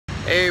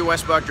Hey,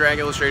 Wes Buck, Drag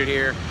Illustrated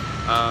here.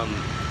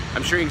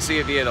 I'm sure you can see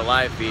it via the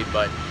live feed,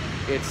 but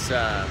it's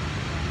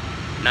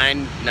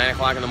 9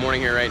 o'clock in the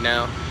morning here right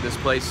now. This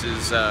place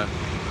is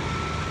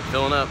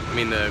filling up. I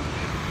mean, the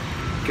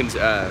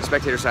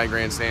spectator side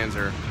grandstands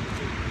are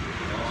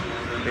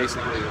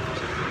basically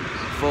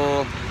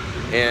full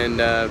and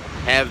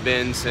have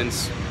been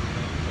since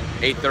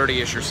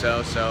 8:30ish or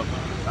so. So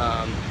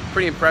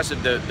pretty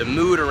impressive. The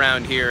mood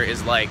around here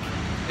is like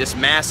this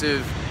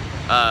massive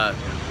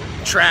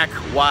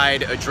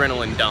track-wide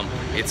adrenaline dump.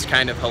 It's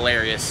kind of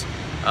hilarious.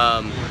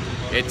 I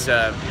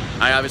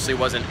obviously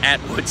wasn't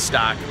at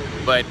Woodstock,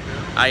 but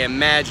I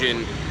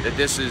imagine that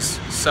this is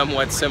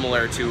somewhat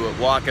similar to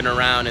walking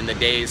around in the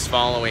days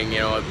following,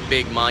 a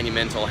big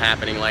monumental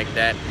happening like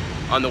that.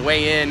 On the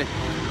way in,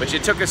 which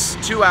it took us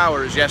 2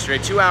 hours yesterday,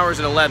 2 hours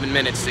and 11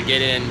 minutes to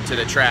get into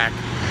the track.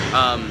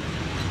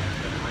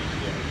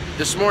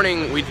 This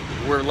morning we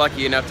were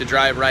lucky enough to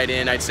drive right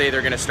in. I'd say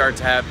they're going to start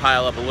to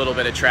pile up a little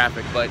bit of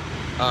traffic, but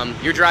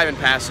you're driving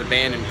past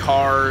abandoned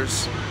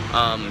cars.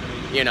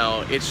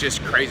 It's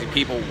just crazy.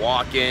 People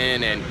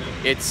walking, and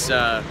it's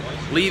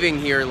leaving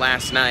here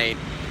last night.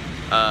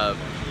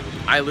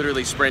 I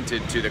literally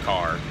sprinted to the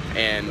car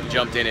and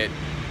jumped in it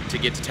to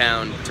get to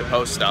town to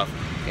post stuff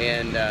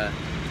and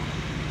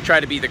try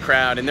to beat the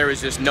crowd, and there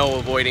was just no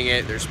avoiding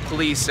it. There's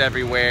police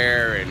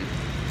everywhere, and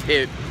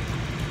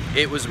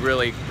it was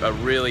really a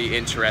really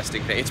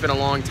interesting thing. It's been a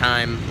long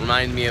time.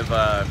 Reminded me of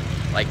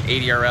like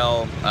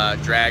ADRL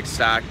Drag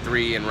Stock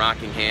 3 in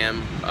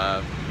Rockingham.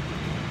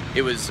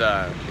 It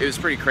was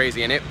pretty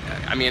crazy, and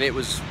it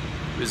was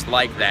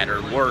like that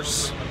or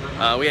worse.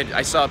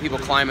 I saw people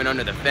climbing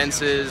under the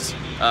fences,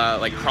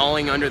 like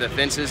crawling under the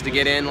fences to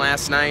get in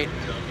last night.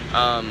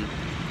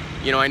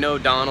 I know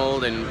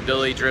Donald and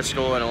Billy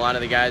Driscoll and a lot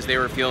of the guys, they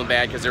were feeling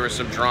bad because there was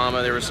some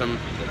drama, there was some,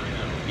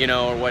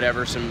 or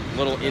whatever, some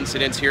little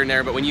incidents here and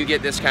there. But when you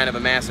get this kind of a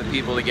mass of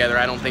people together,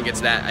 I don't think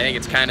it's that. I think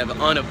it's kind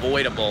of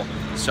unavoidable.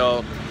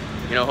 So,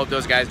 hope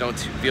those guys don't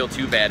feel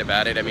too bad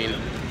about it. I mean,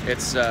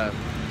 it's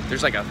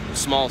there's like a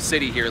small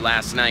city here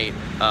last night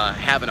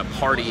having a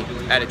party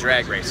at a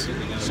drag race.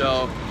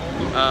 So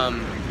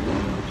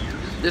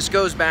this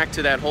goes back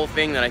to that whole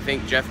thing that I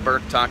think Wes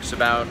Buck talks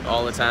about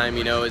all the time,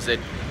 is that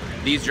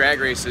these drag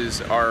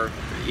races are,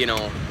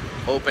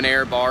 open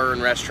air bar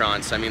and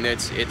restaurants. I mean,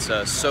 it's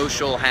a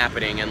social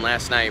happening, and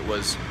last night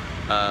was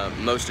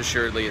most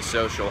assuredly a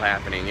social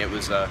happening. It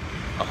was a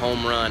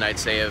home run, I'd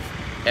say, of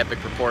epic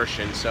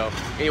proportion. So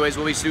anyways,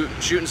 we'll be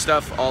shooting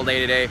stuff all day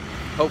today.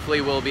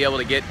 Hopefully we'll be able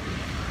to get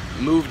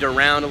moved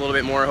around a little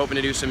bit more, hoping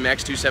to do some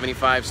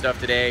X275 stuff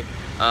today.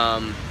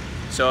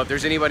 So if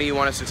there's anybody you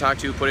want us to talk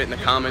to, put it in the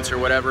comments or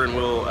whatever, and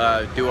we'll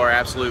do our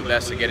absolute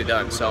best to get it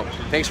done. So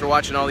thanks for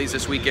watching all these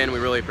this weekend. We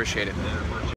really appreciate it.